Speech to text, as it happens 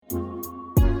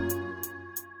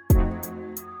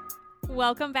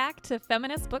Welcome back to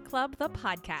Feminist Book Club, the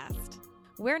podcast.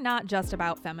 We're not just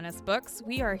about feminist books.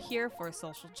 We are here for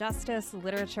social justice,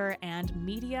 literature, and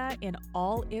media in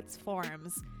all its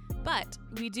forms. But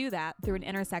we do that through an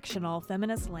intersectional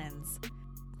feminist lens.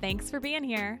 Thanks for being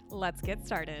here. Let's get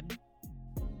started.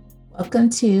 Welcome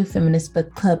to Feminist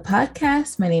Book Club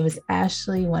podcast. My name is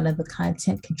Ashley, one of the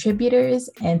content contributors,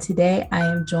 and today I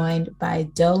am joined by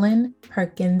Dolen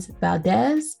Perkins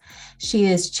Valdez. She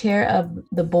is chair of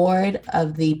the board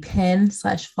of the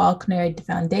Penn/Faulkner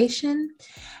Foundation,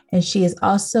 and she is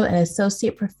also an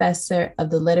associate professor of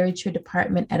the literature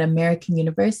department at American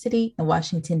University in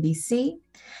Washington, D.C.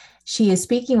 She is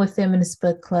speaking with Feminist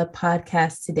Book Club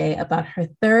podcast today about her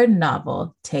third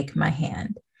novel, Take My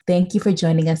Hand. Thank you for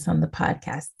joining us on the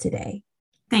podcast today.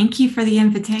 Thank you for the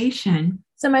invitation.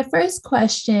 So my first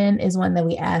question is one that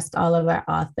we asked all of our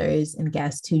authors and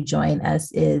guests who join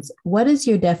us is, what is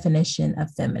your definition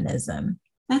of feminism?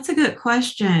 That's a good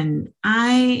question.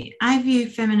 I view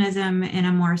feminism in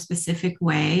a more specific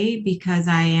way because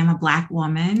I am a Black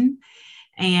woman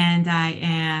and I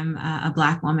am a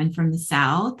Black woman from the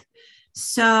South.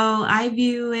 So I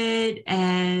view it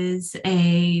as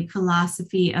a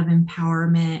philosophy of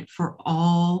empowerment for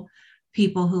all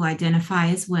people who identify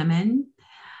as women,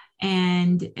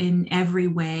 and in every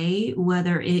way,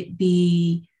 whether it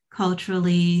be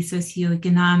culturally,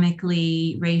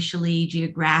 socioeconomically, racially,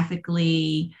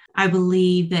 geographically. I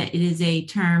believe that it is a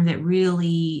term that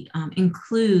really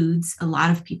includes a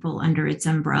lot of people under its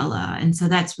umbrella. And so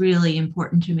that's really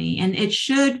important to me. And it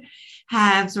should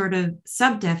have sort of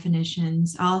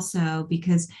sub-definitions also,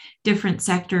 because different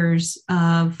sectors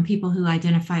of people who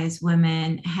identify as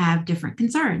women have different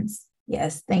concerns.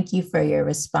 Yes, thank you for your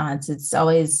response. It's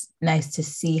always nice to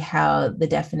see how the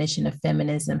definition of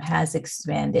feminism has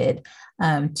expanded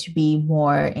to be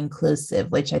more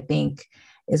inclusive, which I think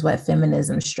is what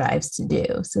feminism strives to do.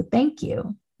 So thank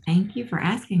you. Thank you for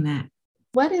asking that.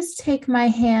 What is Take My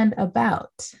Hand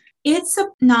about? It's a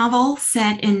novel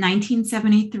set in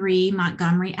 1973,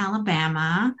 Montgomery,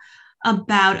 Alabama,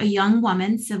 about a young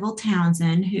woman, Sybil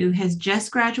Townsend, who has just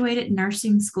graduated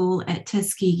nursing school at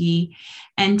Tuskegee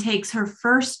and takes her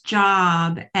first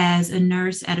job as a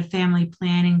nurse at a family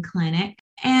planning clinic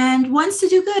and wants to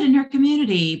do good in her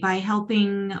community by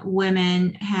helping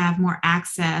women have more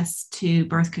access to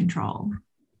birth control.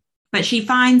 But she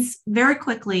finds very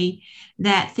quickly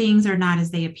that things are not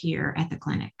as they appear at the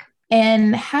clinic.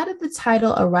 And how did the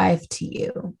title arrive to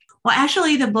you? Well,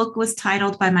 actually, the book was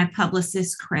titled by my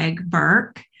publicist, Craig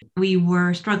Burke. We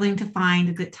were struggling to find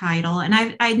a good title, and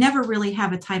I never really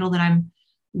have a title that I'm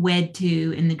wed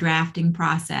to in the drafting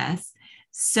process.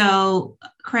 So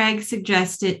Craig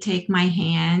suggested Take My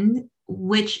Hand,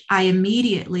 which I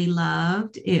immediately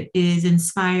loved. It is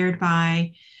inspired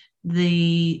by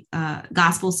the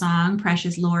gospel song,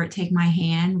 Precious Lord, Take My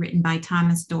Hand, written by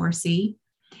Thomas Dorsey,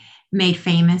 made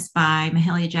famous by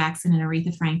Mahalia Jackson and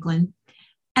Aretha Franklin.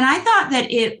 And I thought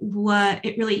that it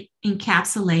really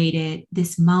encapsulated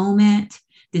this moment,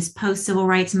 this post-civil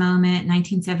rights moment,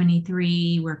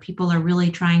 1973, where people are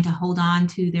really trying to hold on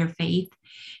to their faith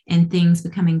and things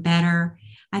becoming better.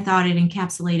 I thought it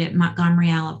encapsulated Montgomery,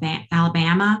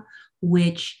 Alabama,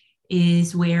 which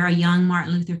is where a young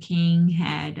Martin Luther King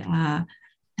had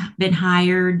been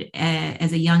hired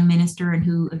as a young minister and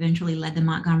who eventually led the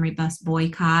Montgomery bus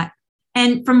boycott.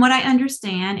 And from what I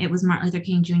understand, it was Martin Luther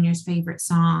King Jr.'s favorite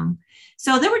song.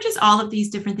 So there were just all of these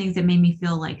different things that made me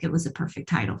feel like it was a perfect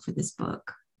title for this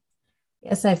book.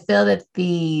 Yes, I feel that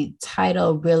the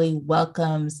title really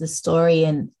welcomes the story.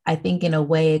 And I think in a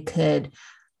way it could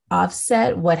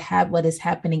offset what is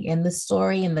happening in the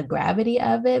story and the gravity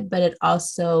of it, but it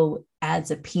also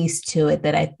adds a piece to it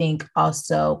that I think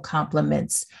also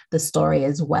complements the story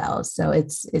as well. So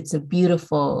it's a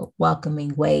beautiful,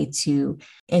 welcoming way to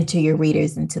enter your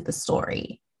readers into the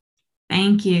story.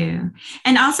 Thank you.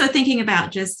 And also thinking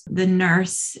about just the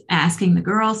nurse asking the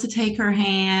girls to take her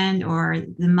hand, or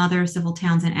the mother, Sybil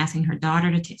Townsend, asking her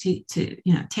daughter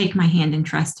to take my hand and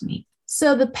trust me.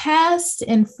 So the past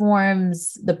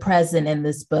informs the present in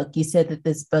this book. You said that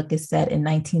this book is set in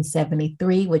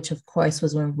 1973, which of course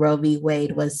was when Roe v.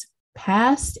 Wade was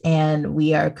passed, and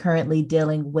we are currently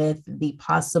dealing with the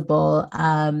possible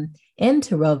end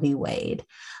to Roe v. Wade.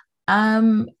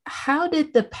 How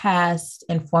did the past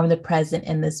inform the present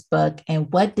in this book, and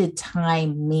what did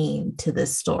time mean to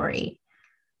this story?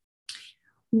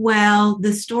 Well,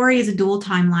 the story is a dual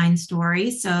timeline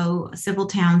story. So Sybil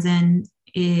Townsend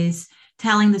is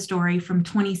telling the story from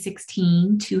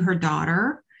 2016 to her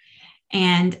daughter.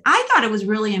 And I thought it was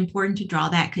really important to draw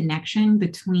that connection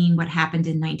between what happened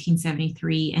in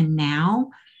 1973 and now,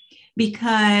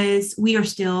 because we are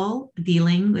still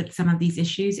dealing with some of these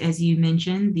issues. As you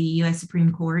mentioned, the U.S.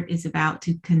 Supreme Court is about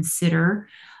to consider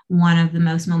one of the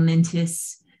most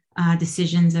momentous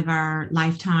decisions of our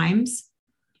lifetimes.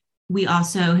 We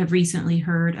also have recently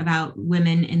heard about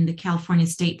women in the California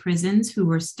state prisons who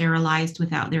were sterilized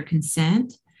without their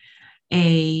consent.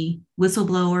 A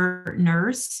whistleblower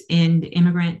nurse in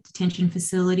immigrant detention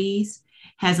facilities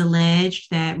has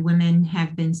alleged that women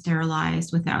have been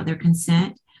sterilized without their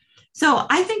consent. So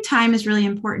I think time is really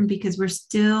important because we're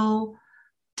still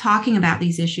talking about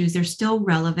these issues. They're still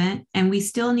relevant, and we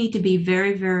still need to be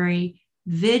very, very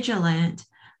vigilant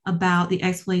about the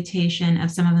exploitation of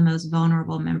some of the most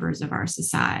vulnerable members of our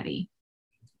society.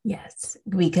 Yes,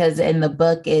 because in the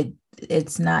book,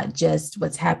 it's not just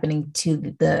what's happening to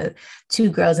the two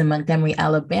girls in Montgomery,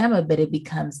 Alabama, but it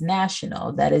becomes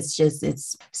national. That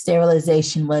it's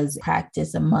sterilization was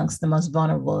practiced amongst the most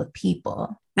vulnerable of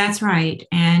people. That's right.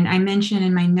 And I mentioned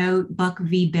in my note Buck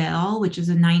v. Bell, which is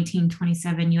a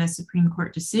 1927 U.S. Supreme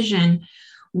Court decision,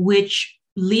 which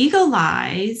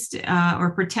legalized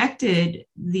or protected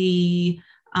the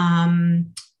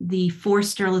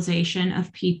forced sterilization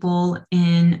of people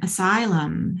in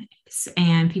asylum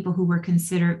and people who were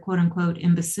considered, quote unquote,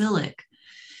 imbecilic.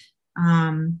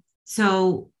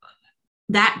 So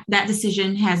that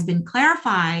decision has been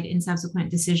clarified in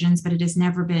subsequent decisions, but it has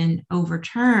never been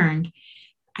overturned.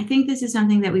 I think this is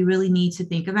something that we really need to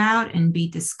think about and be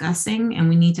discussing, and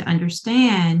we need to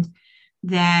understand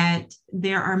that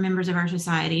there are members of our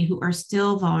society who are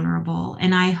still vulnerable.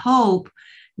 And I hope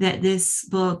that this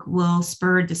book will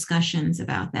spur discussions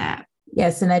about that.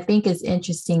 Yes, and I think it's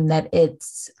interesting that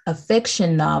it's a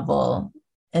fiction novel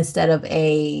instead of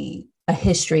a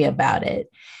history about it.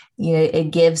 You know,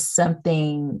 it gives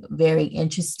something very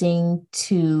interesting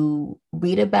to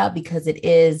read about because it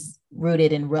is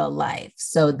rooted in real life.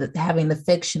 So having the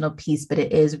fictional piece, but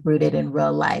it is rooted in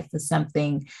real life, is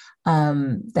something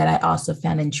that I also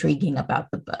found intriguing about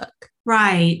the book.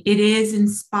 Right. It is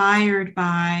inspired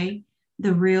by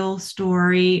the real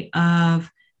story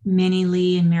of Minnie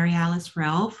Lee and Mary Alice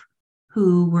Ralph,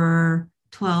 who were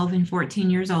 12 and 14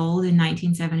 years old in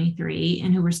 1973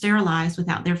 and who were sterilized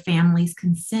without their family's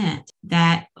consent.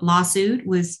 That lawsuit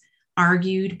was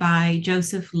argued by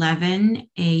Joseph Levin,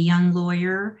 a young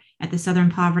lawyer at the Southern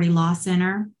Poverty Law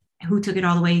Center, who took it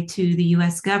all the way to the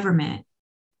US government.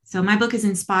 So my book is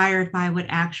inspired by what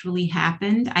actually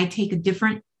happened. I take a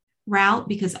different route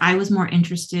because I was more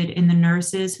interested in the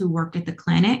nurses who worked at the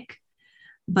clinic.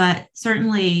 But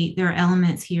certainly there are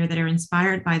elements here that are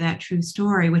inspired by that true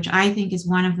story, which I think is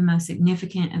one of the most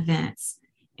significant events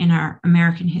in our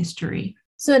American history.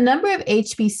 So a number of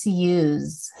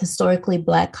HBCUs, historically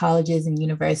Black colleges and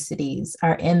universities,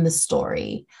 are in the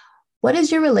story. What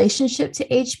is your relationship to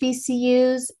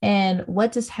HBCUs, and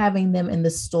what does having them in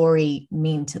the story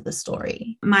mean to the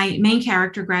story? My main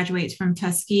character graduates from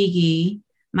Tuskegee.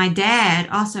 My dad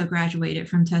also graduated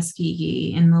from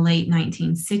Tuskegee in the late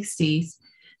 1960s.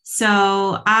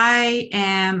 So I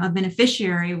am a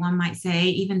beneficiary, one might say,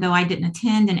 even though I didn't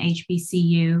attend an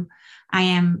HBCU. I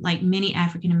am, like many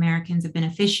African Americans, a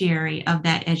beneficiary of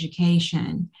that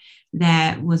education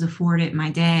that was afforded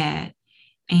my dad.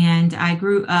 And I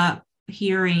grew up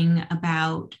hearing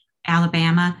about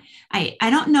Alabama. I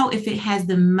don't know if it has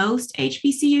the most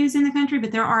HBCUs in the country,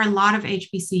 but there are a lot of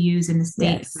HBCUs in the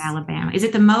state Yes. of Alabama. Is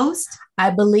it the most? I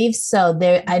believe so.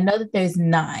 I know that there's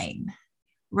 9.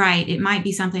 Right. It might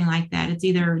be something like that. It's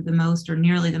either the most or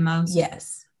nearly the most.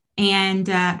 Yes. And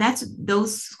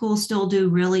those schools still do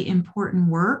really important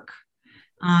work.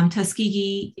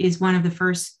 Tuskegee is one of the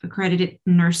first accredited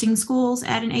nursing schools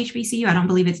at an HBCU. I don't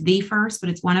believe it's the first, but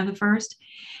it's one of the first.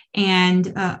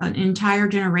 And an entire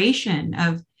generation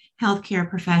of healthcare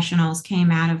professionals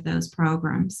came out of those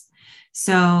programs.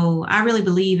 So I really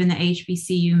believe in the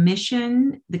HBCU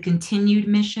mission, the continued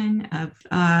mission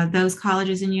of those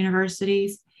colleges and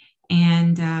universities.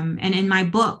 And in my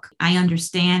book, I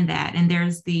understand that. And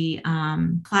there's the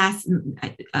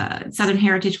Southern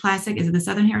Heritage Classic. Is it the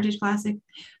Southern Heritage Classic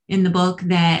in the book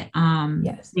that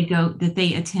Yes.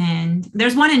 they attend?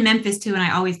 There's one in Memphis too, and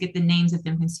I always get the names of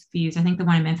them confused. I think the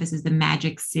one in Memphis is the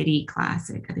Magic City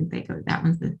Classic. I think that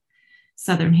one's the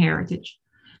Southern Heritage.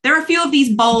 There are a few of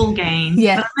these bowl games,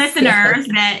 Yes. listeners,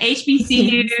 that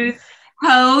HBCUs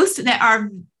host that are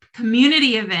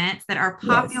community events that are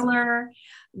popular. Yes.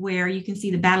 Where you can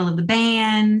see the Battle of the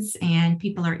Bands and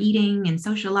people are eating and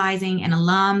socializing, and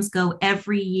alums go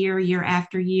every year, year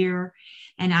after year.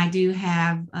 And I do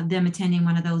have them attending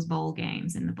one of those bowl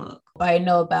games in the book. I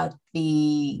know about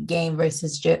the game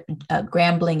versus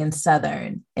Grambling and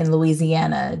Southern in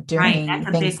Louisiana during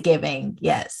Thanksgiving.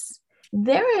 Yes.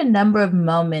 There are a number of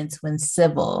moments when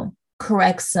Sybil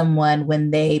corrects someone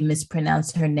when they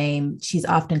mispronounce her name. She's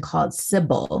often called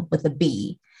Sybil with a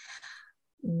B.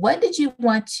 What did you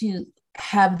want to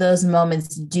have those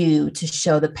moments do to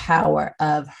show the power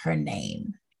of her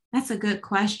name? That's a good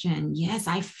question. Yes,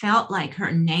 I felt like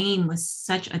her name was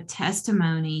such a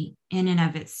testimony in and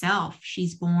of itself.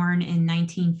 She's born in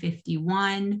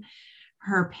 1951.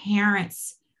 Her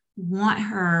parents want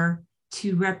her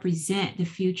to represent the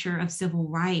future of civil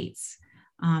rights.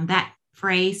 That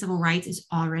phrase, civil rights, is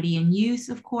already in use,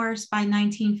 of course, by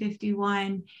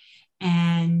 1951.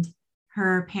 And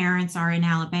her parents are in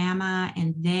Alabama,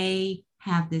 and they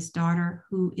have this daughter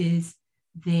who is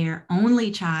their only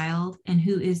child and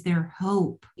who is their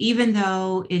hope. Even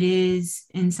though it is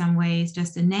in some ways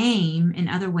just a name, in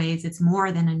other ways it's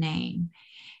more than a name.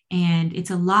 And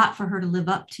it's a lot for her to live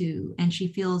up to, and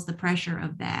she feels the pressure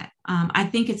of that. I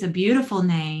think it's a beautiful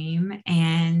name,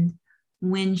 and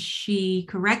when she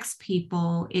corrects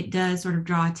people, it does sort of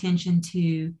draw attention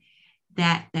to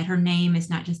that her name is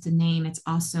not just a name, it's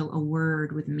also a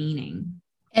word with meaning.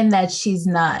 And that she's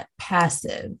not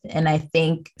passive. And I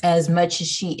think as much as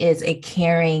she is a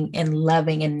caring and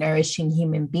loving and nourishing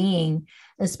human being,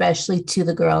 especially to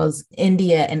the girls,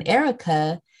 India and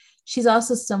Erica, she's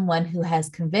also someone who has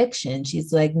conviction.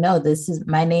 She's like, no,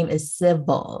 my name is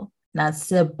Sybil, not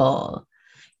Sybil.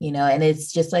 And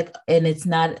it's just like, and it's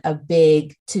not a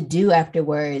big to do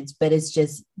afterwards, but it's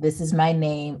just, this is my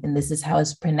name and this is how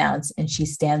it's pronounced. And she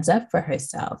stands up for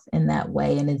herself in that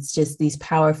way. And it's just these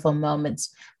powerful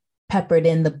moments peppered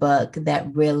in the book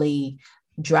that really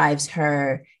drives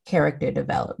her character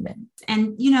development.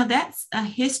 And, that's a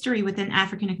history within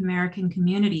African-American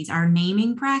communities. Our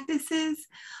naming practices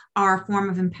are a form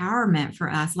of empowerment for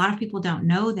us. A lot of people don't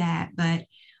know that, but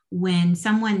when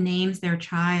someone names their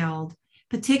child,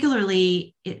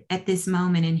 particularly at this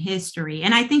moment in history,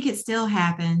 and I think it still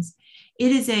happens, it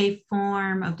is a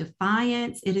form of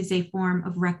defiance. It is a form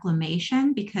of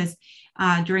reclamation, because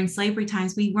during slavery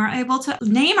times, we weren't able to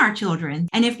name our children.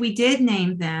 And if we did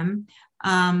name them,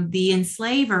 the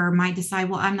enslaver might decide,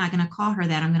 well, I'm not going to call her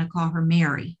that. I'm going to call her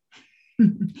Mary.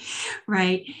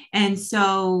 Right. And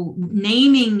so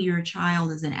naming your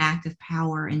child is an act of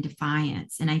power and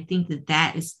defiance. And I think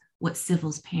that is what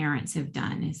Sybil's parents have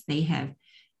done, is they have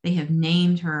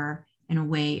named her in a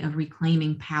way of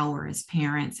reclaiming power as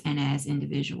parents and as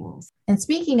individuals. And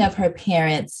speaking of her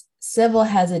parents, Sybil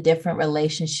has a different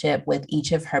relationship with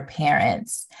each of her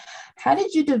parents. How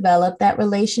did you develop that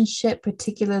relationship,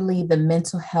 particularly the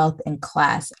mental health and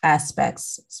class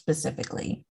aspects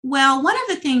specifically? Well, one of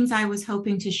the things I was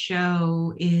hoping to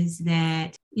show is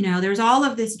that, there's all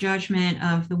of this judgment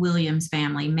of the Williams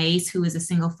family. Mace, who is a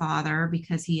single father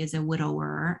because he is a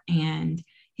widower, and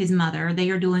his mother, they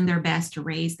are doing their best to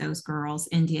raise those girls,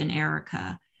 India and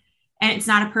Erica. And it's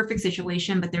not a perfect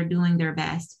situation, but they're doing their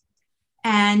best.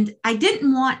 And I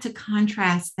didn't want to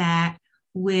contrast that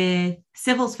with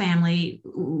Sybil's family,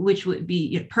 which would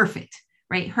be perfect,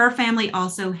 right? Her family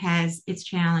also has its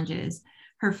challenges.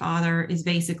 Her father is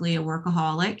basically a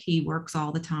workaholic. He works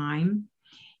all the time.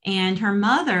 And her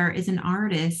mother is an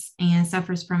artist and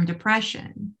suffers from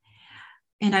depression.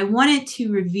 And I wanted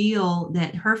to reveal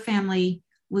that her family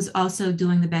was also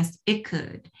doing the best it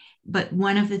could. But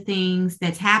one of the things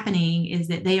that's happening is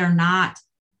that they are not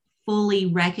fully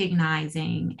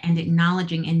recognizing and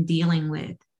acknowledging and dealing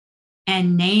with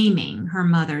and naming her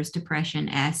mother's depression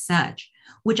as such,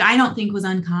 which I don't think was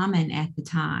uncommon at the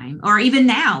time. Or even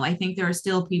now, I think there are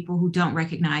still people who don't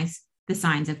recognize the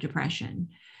signs of depression.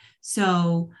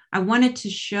 So I wanted to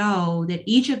show that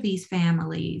each of these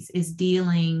families is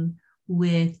dealing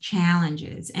with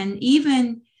challenges, and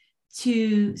even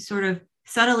to sort of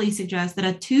subtly suggest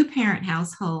that a two-parent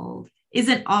household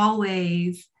isn't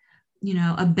always,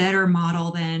 a better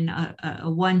model than a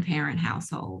one-parent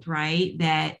household, right?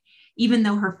 That even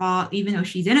though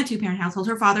she's in a two-parent household,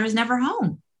 her father is never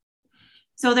home.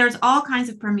 So there's all kinds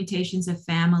of permutations of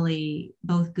family,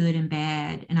 both good and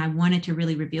bad. And I wanted to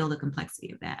really reveal the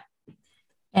complexity of that.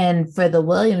 And for the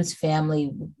Williams family,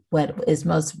 what is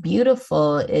most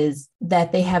beautiful is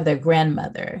that they have their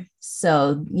grandmother.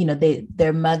 So,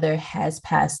 their mother has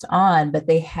passed on, but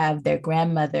they have their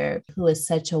grandmother, who is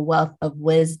such a wealth of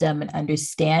wisdom and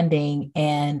understanding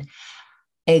and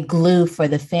a glue for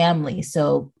the family.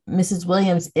 So Mrs.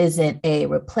 Williams isn't a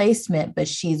replacement, but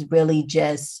she's really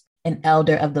just an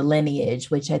elder of the lineage,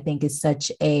 which I think is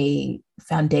such a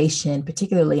foundation,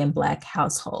 particularly in Black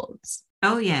households.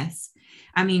 Oh, yes.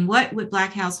 I mean, what would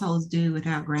Black households do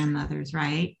without grandmothers,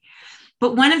 right?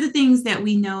 But one of the things that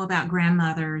we know about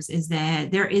grandmothers is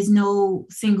that there is no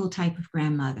single type of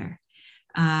grandmother.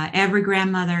 Every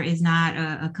grandmother is not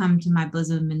a come to my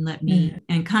bosom and let me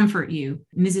and comfort you.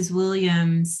 Mrs.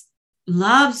 Williams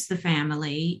loves the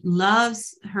family,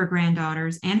 loves her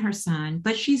granddaughters and her son,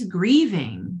 but she's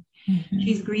grieving.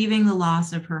 She's grieving the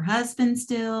loss of her husband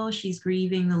still. She's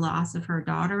grieving the loss of her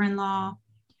daughter-in-law.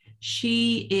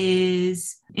 She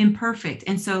is imperfect.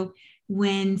 And so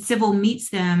when Sybil meets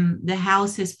them, the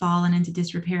house has fallen into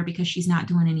disrepair because she's not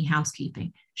doing any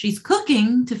housekeeping. She's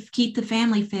cooking to keep the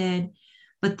family fed,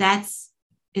 but that's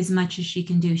as much as she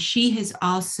can do. She has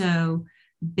also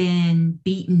been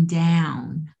beaten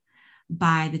down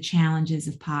by the challenges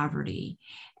of poverty.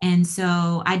 And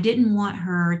so I didn't want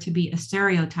her to be a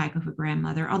stereotype of a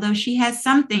grandmother, although she has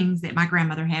some things that my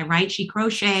grandmother had, right? She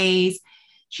crochets,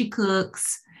 she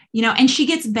cooks, and she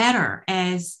gets better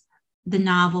as the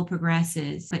novel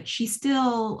progresses, but she's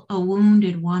still a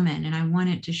wounded woman. And I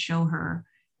wanted to show her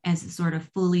as a sort of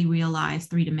fully realized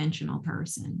three-dimensional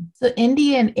person. So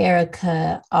India and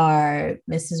Erica are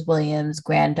Mrs. Williams'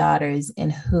 granddaughters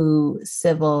and who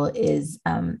Sybil is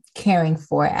caring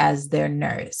for as their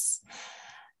nurse.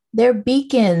 They're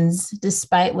beacons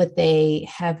despite what they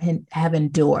have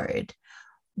endured.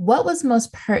 What was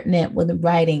most pertinent with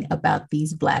writing about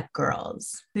these Black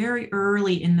girls? Very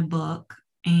early in the book,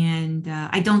 and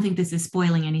I don't think this is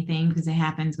spoiling anything because it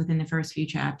happens within the first few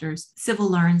chapters,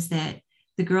 Sybil learns that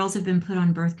the girls have been put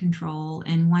on birth control,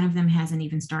 and one of them hasn't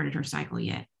even started her cycle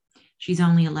yet. She's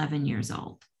only 11 years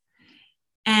old.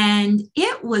 And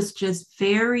it was just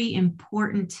very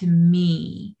important to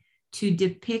me to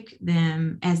depict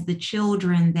them as the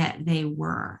children that they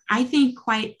were. I think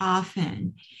quite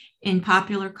often in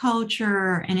popular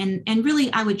culture and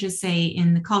really, I would just say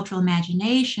in the cultural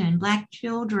imagination, Black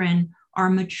children are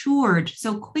matured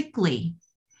so quickly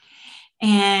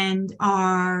and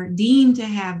are deemed to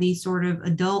have these sort of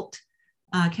adult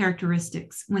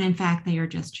characteristics when in fact they are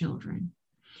just children,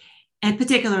 and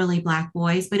particularly Black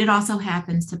boys, but it also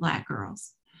happens to Black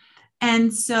girls.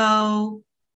 And so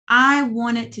I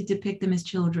wanted to depict them as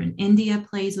children. India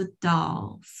plays with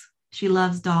dolls. She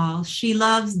loves dolls. She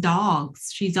loves dogs.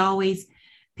 She's always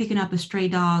picking up a stray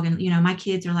dog. And, my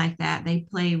kids are like that. They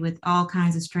play with all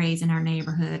kinds of strays in our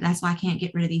neighborhood. That's why I can't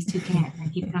get rid of these two cats. They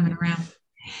keep coming around.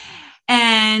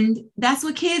 And that's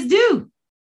what kids do,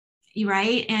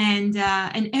 right? And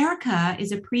Erica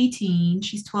is a preteen.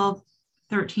 She's 12,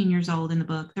 13 years old in the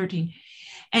book, 13.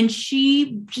 And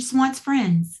she just wants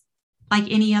friends like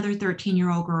any other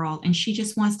 13-year-old girl. And she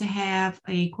just wants to have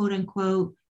a quote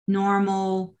unquote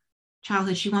normal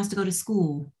childhood. She wants to go to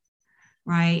school,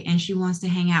 right? And she wants to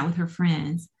hang out with her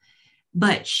friends.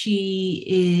 But she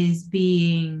is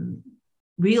being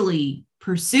really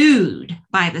pursued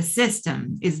by the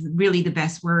system is really the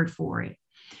best word for it.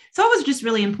 So it was just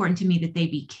really important to me that they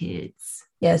be kids.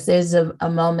 Yes, there's a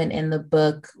moment in the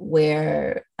book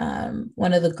where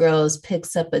one of the girls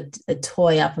picks up a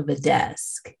toy off of a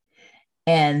desk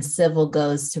and Sybil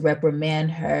goes to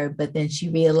reprimand her, but then she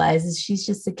realizes she's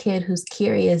just a kid who's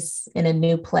curious in a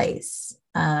new place.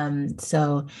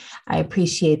 So I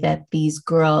appreciate that these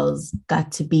girls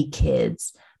got to be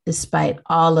kids despite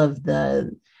all of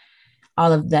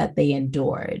that they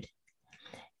endured.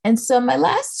 And so my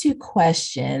last two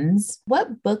questions,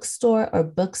 what bookstore or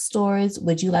bookstores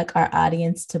would you like our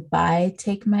audience to buy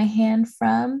Take My Hand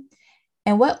from?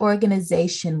 And what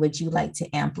organization would you like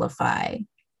to amplify?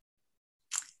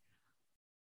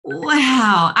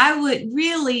 Wow, I would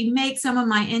really make some of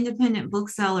my independent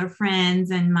bookseller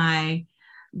friends and my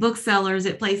booksellers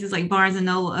at places like Barnes and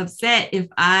Noble upset if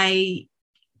I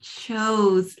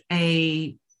chose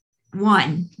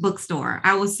one bookstore.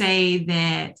 I will say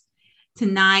that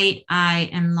tonight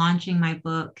I am launching my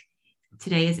book.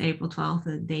 Today is April 12th,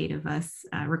 the date of us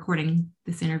recording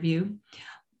this interview.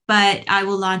 But I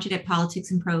will launch it at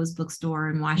Politics and Prose bookstore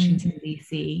in Washington,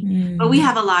 D.C. But we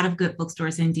have a lot of good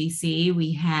bookstores in D.C.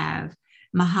 We have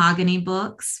Mahogany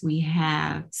Books. We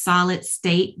have Solid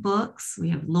State Books. We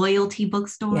have Loyalty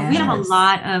Bookstore. Yes. We have a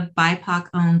lot of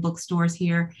BIPOC-owned bookstores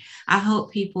here. I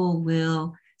hope people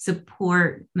will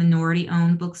support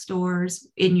minority-owned bookstores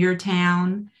in your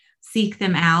town, seek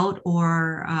them out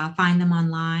or find them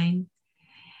online.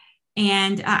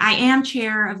 And I am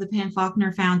chair of the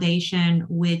PEN-Faulkner Foundation,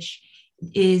 which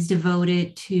is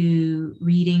devoted to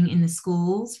reading in the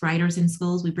schools, writers in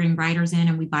schools. We bring writers in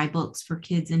and we buy books for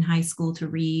kids in high school to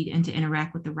read and to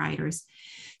interact with the writers.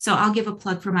 So I'll give a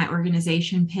plug for my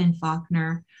organization,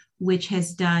 PEN-Faulkner, which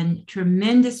has done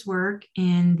tremendous work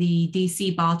in the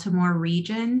DC, Baltimore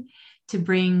region to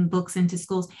bring books into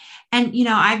schools. And,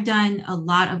 I've done a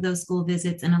lot of those school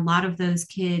visits and a lot of those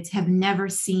kids have never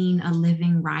seen a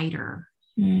living writer.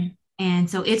 And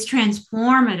so it's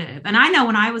transformative. And I know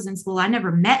when I was in school, I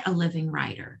never met a living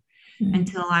writer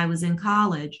until I was in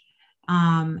college.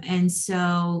 And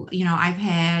so, I've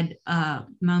had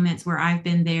moments where I've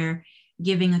been there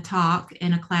giving a talk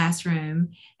in a classroom,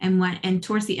 and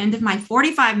towards the end of my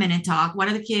 45-minute talk, one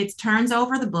of the kids turns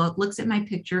over the book, looks at my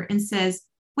picture and says,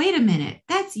 "Wait a minute,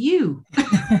 that's you."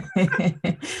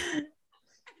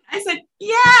 I said,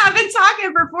 "Yeah, I've been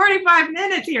talking for 45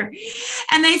 minutes here."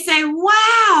 And they say,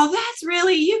 "Wow, that's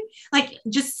really you." Like,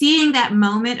 just seeing that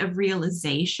moment of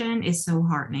realization is so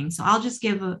heartening. So I'll just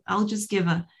give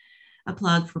a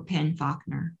plug for Penn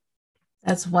Faulkner.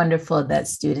 That's wonderful that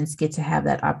students get to have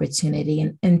that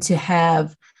opportunity, and to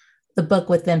have the book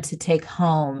with them to take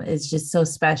home is just so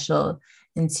special,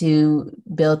 and to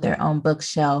build their own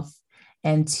bookshelf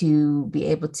and to be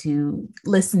able to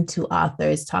listen to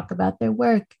authors talk about their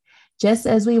work, just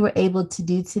as we were able to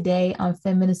do today on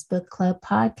Feminist Book Club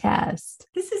podcast.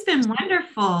 This has been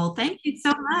wonderful. Thank you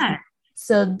so much.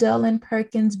 So Dolan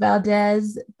Perkins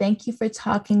Valdez, thank you for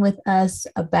talking with us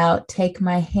about Take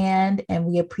My Hand, and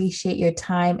we appreciate your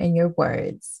time and your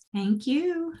words. Thank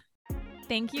you.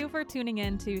 Thank you for tuning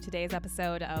in to today's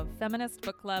episode of Feminist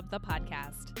Book Club, the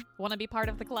podcast. Want to be part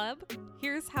of the club?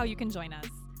 Here's how you can join us.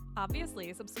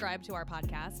 Obviously, subscribe to our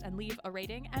podcast and leave a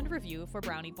rating and review for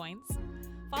brownie points.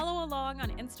 Follow along on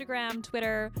Instagram,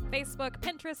 Twitter, Facebook,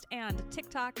 Pinterest, and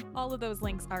TikTok. All of those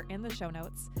links are in the show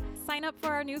notes. Sign up for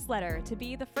our newsletter to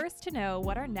be the first to know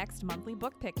what our next monthly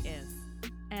book pick is.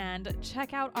 And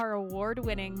check out our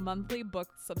award-winning monthly book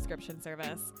subscription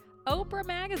service. Oprah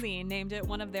Magazine named it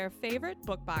one of their favorite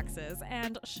book boxes,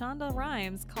 and Shonda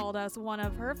Rhimes called us one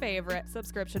of her favorite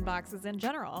subscription boxes in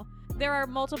general. There are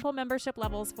multiple membership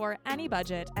levels for any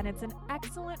budget, and it's an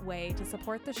excellent way to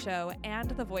support the show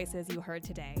and the voices you heard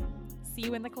today. See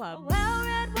you in the club. A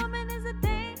well-read woman is a